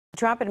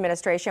Trump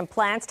administration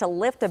plans to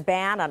lift a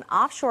ban on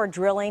offshore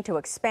drilling to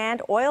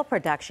expand oil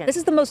production. This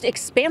is the most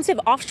expansive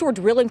offshore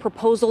drilling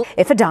proposal.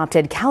 If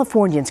adopted,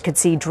 Californians could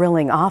see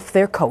drilling off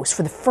their coast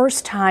for the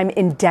first time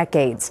in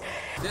decades.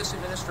 This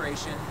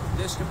administration,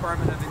 this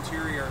Department of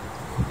Interior,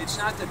 it's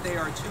not that they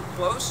are too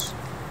close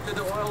to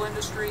the oil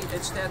industry,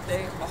 it's that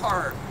they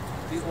are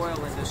the oil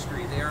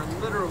industry. They are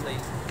literally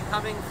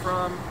coming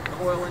from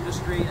the oil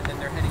industry and then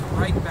they're heading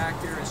right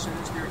back there as soon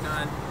as they're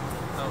done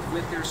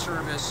with their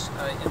service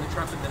in the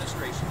Trump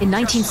administration. In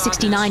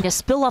 1969, a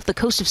spill off the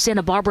coast of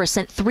Santa Barbara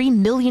sent 3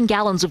 million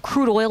gallons of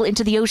crude oil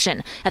into the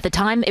ocean. At the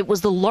time, it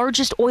was the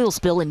largest oil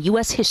spill in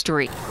U.S.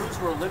 history. Crews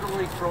were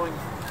literally throwing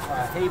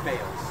hay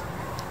bales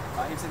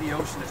into the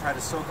ocean to try to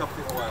soak up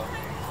the oil.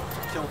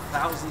 It killed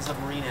thousands of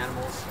marine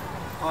animals,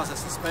 caused a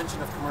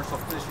suspension of commercial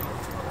fishing,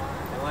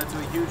 and led to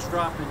a huge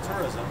drop in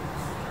tourism,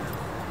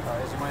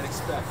 as you might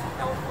expect from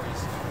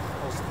California's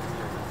coastal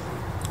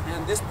community.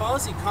 And this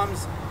policy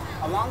comes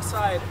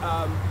alongside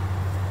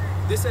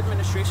this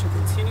administration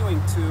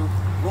continuing to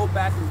roll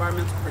back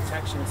environmental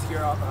protections here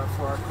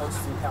for our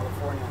coasts in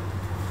California.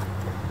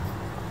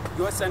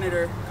 U.S.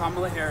 Senator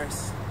Kamala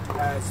Harris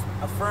has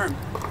affirmed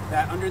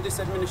that under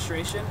this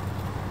administration,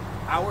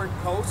 our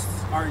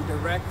coasts are in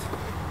direct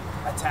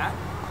attack,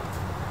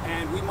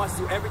 and we must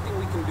do everything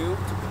we can do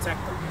to protect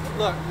them.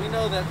 Look, we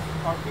know that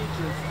our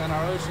beaches and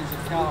our oceans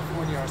in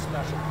California are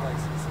special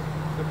places.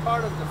 They're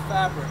part of the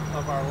fabric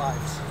of our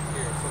lives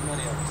here for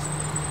many of us.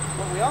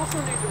 What we also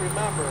need to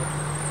remember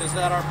is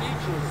that our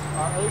beaches,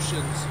 our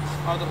oceans,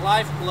 are the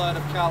lifeblood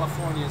of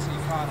California's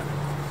economy.